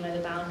seeing where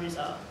the boundaries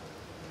are.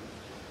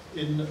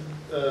 In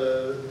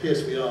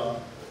PSVR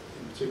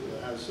in particular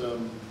has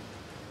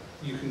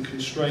you can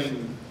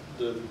constrain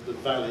the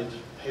valid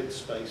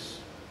headspace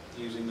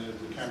using the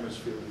camera's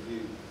field of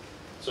view.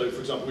 So, for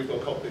example, we've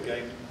got a cockpit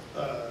game,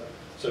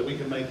 so we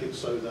can make it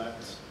so that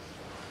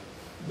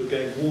the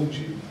game warns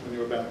you when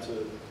you're about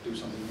to do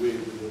something weird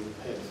with your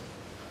head,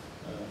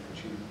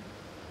 which you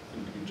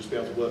just be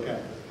able to work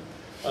out.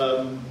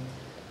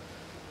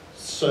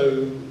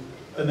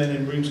 And then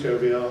in Roomscale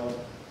VR,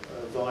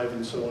 Vive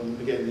and so on,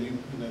 again,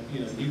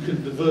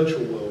 the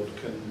virtual world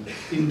can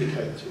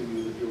indicate to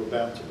you that you're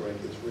about to break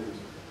its rules.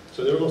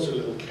 So there are lots of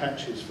little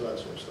catches for that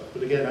sort of stuff.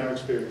 But again, our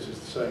experience is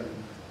the same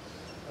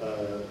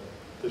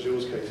as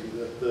yours, Katie,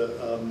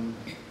 that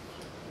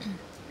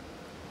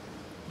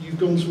you've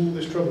gone to all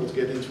this trouble to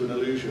get into an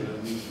illusion,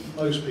 and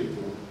most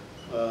people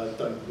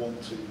don't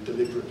want to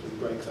deliberately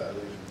break that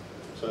illusion.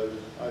 So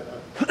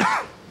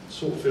I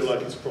sort of feel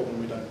like it's a problem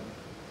we don't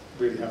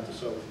really have to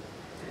solve.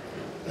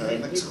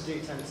 People do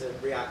tend to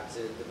react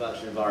to the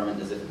virtual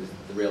environment as if it was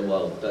the real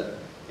world, but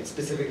it's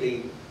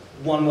specifically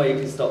one way you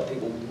can stop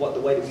people.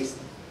 The way that we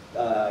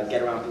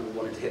get around people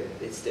wanting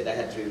to stick their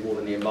head through the wall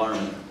in the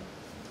environment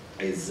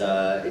is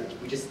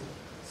we just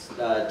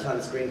turn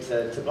the screen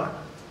to black,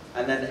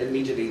 and then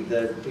immediately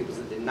the people's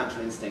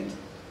natural instinct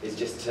is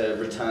just to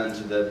return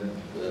to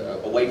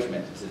away from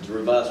it, to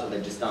reverse what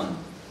they've just done,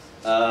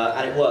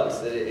 and it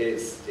works.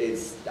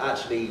 It's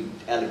actually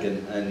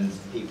elegant, and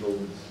people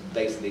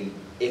basically,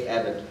 if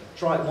ever,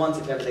 try it once.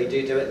 If ever they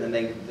do it, and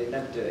then they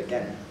never do it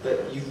again.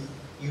 But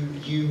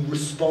you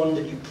respond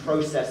and you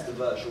process the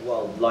virtual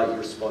world like you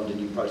respond and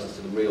you process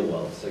to the real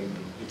world. So you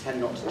tend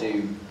not to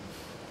do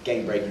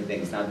game-breaking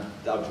things. Now,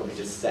 I would probably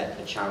just set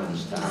a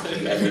challenge to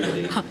absolutely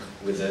everybody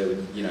who's a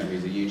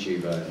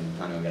YouTuber and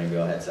planning on getting a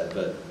VR headset.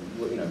 But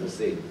we'll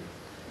see.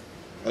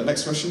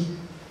 Next question.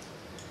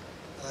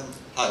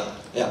 Hi.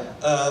 Yeah.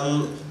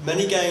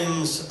 Many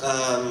games.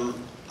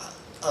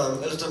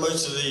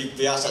 Most of the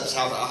VR sets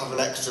have an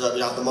extra,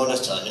 you have the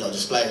monitor,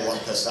 displaying what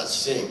the person's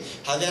actually seeing.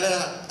 Have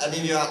any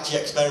of you actually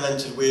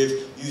experimented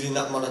with using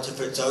that monitor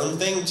for its own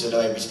thing, to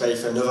maybe display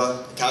for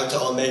another character,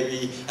 or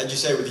maybe, as you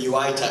say with the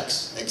UI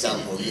text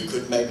example, you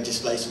could maybe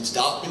display some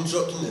startup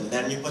instructions and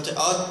then you put it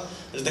on?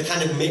 Is the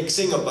kind of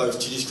mixing of both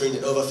 2D screens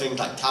and other things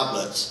like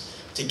tablets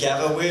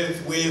together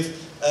with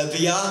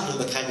VR,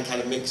 the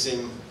kind of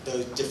mixing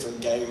those different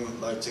game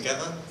modes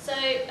together? So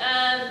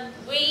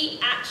we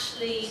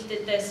actually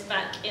did this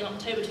back in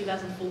October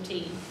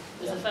 2014. It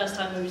was the first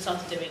time we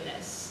started doing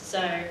this.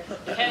 So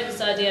we came with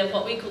this idea of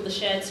what we call the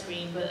shared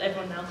screen, but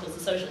everyone now calls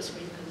the social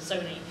screen because of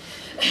Sony.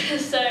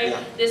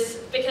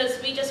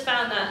 Because we just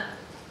found that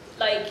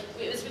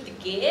it was with the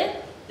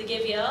Gear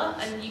VR,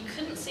 and you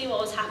couldn't see what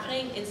was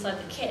happening inside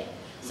the kit.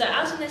 So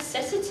out of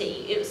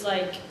necessity, it was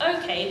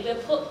okay, we'll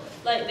put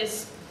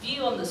this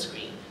view on the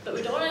screen, but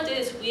we don't want to do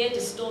this weird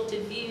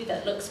distorted view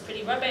that looks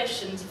pretty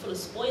rubbish and full of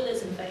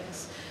spoilers and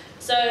things.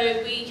 So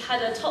we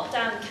had a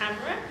top-down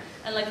camera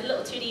and like a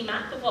little 2D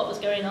map of what was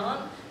going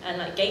on and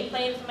like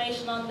gameplay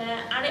information on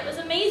there, and it was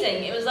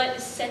amazing. It was like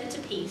the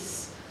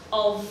centerpiece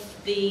of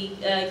the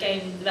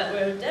game that we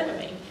were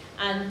demoing,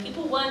 and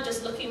people weren't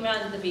just looking around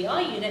at the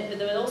VR unit, but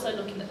they were also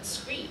looking at the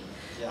screen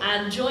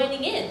and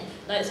joining in,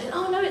 like saying,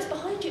 oh no, it's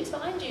behind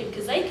you,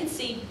 because they could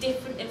see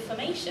different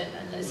information,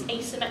 and this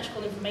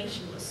asymmetrical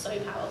information was so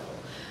powerful.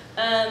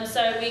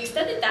 So we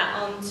extended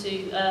that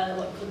onto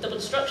what we call Double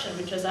Destruction,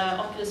 which was our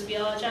Oculus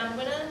VR Jam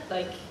winner,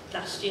 like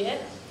last year,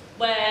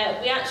 where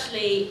we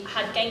actually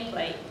had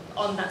gameplay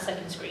on that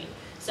second screen.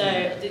 So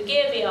the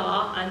Gear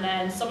VR, and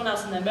then someone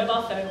else on their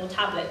mobile phone or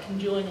tablet can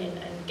join in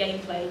and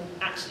gameplay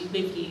actually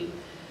with you.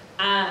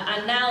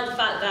 And now the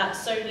fact that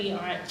Sony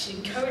are actually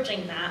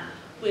encouraging that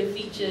with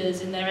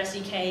features in their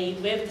SDK,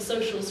 with the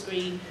social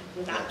screen,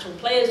 with actual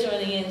players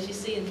joining in, as you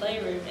see in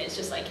Playroom, it's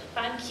just like,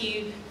 thank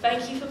you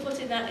for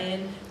putting that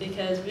in,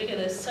 because we're going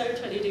to so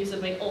totally do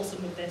something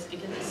awesome with this,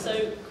 because it's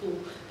so cool.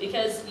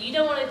 Because you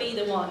don't want to be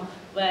the one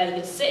where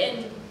you're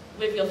sitting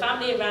with your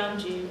family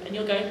around you and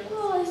you're going,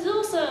 oh, this is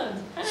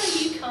awesome, oh,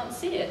 you can't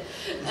see it.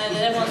 And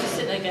then everyone's just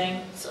sitting there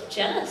going, so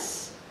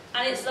jealous.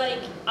 And it's like,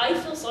 I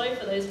feel sorry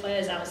for those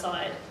players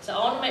outside. So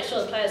I want to make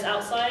sure the players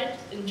outside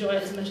enjoy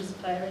it as much as the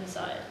player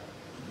inside.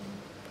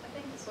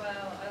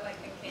 Well, I like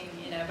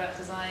thinking, about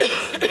design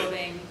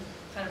involving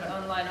kind of an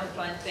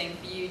online-offline thing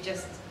for you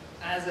just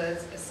as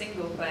a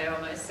single player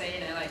almost. So,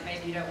 like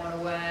maybe you don't want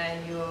to wear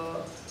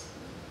your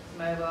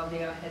mobile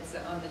VR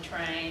headset on the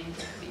train,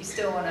 but you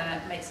still want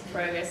to make some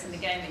progress in the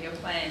game that you're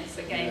playing.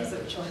 So games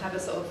which will have a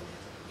sort of,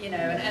 an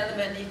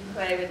element you can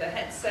play with a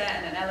headset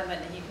and an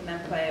element that you can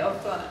then play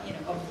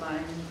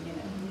offline,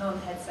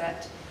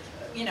 non-headset.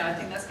 I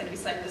think that's going to be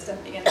something that's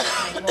definitely going to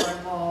happen more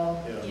and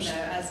more,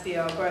 as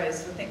VR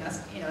grows. I think that's,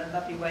 a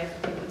lovely way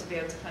for people to be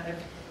able to kind of,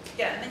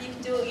 and then you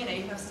can do,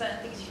 you have certain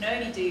things you can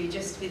only do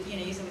just with,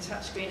 using the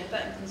touch screen, and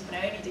certain things you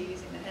can only do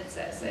using the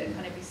headset, so it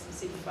kind of be some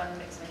super fun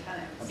mixed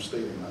mechanics. I'm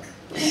stealing that.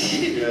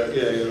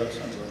 yeah, that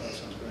sounds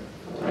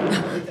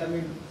great. I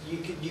mean,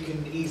 you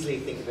can easily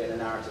think of it in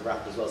a narrative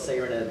wrap as well. Say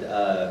you're in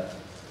a,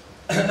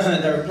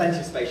 there are plenty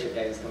of spaceship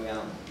games coming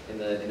out in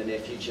the near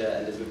future,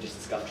 and as we've just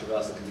discussed,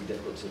 traversal can be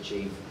difficult to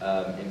achieve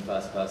in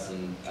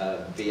first-person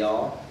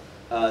VR.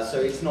 So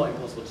it's not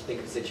impossible to think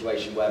of a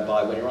situation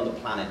whereby when you're on the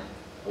planet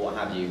or what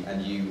have you,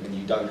 and you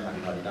don't have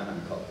your HUD, you don't have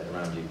your cockpit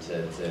around you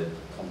to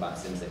combat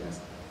sim sickness,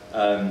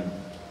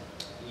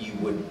 you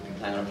would be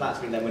playing on a flat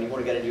screen. Then when you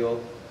want to get into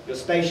your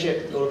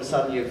spaceship, all of a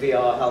sudden your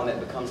VR helmet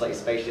becomes like your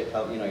spaceship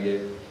helmet, your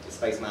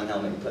spaceman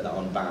helmet. You put that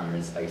on, bam, you're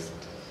in space.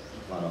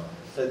 Run off.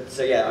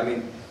 So yeah, I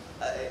mean,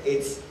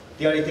 it's.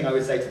 The only thing I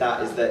would say to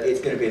that is that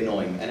it's going to be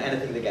annoying, and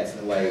anything that gets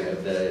in the way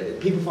of the...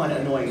 People find it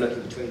annoying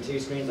looking between two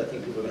screens. I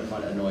think people are going to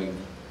find it annoying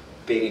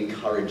being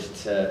encouraged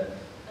to...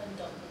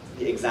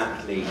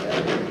 Exactly,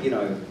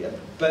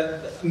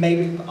 but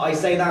maybe I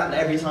say that, and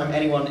every time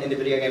anyone in the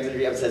video games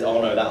industry ever says,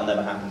 oh no, that'll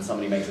never happen,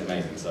 somebody makes it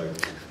amazing, so...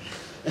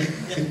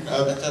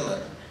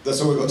 That's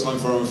all we've got time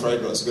for, I'm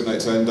afraid, but that's a good note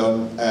to end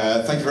on.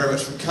 Thank you very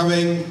much for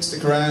coming.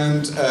 Stick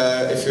around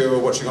if you're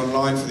watching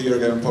online for the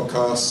Eurogamer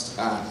podcast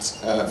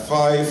at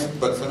 5.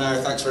 But for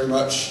now, thanks very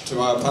much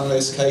to our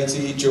panellists,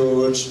 Katie,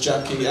 George,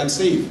 Jackie and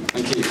Steve.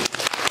 Thank you.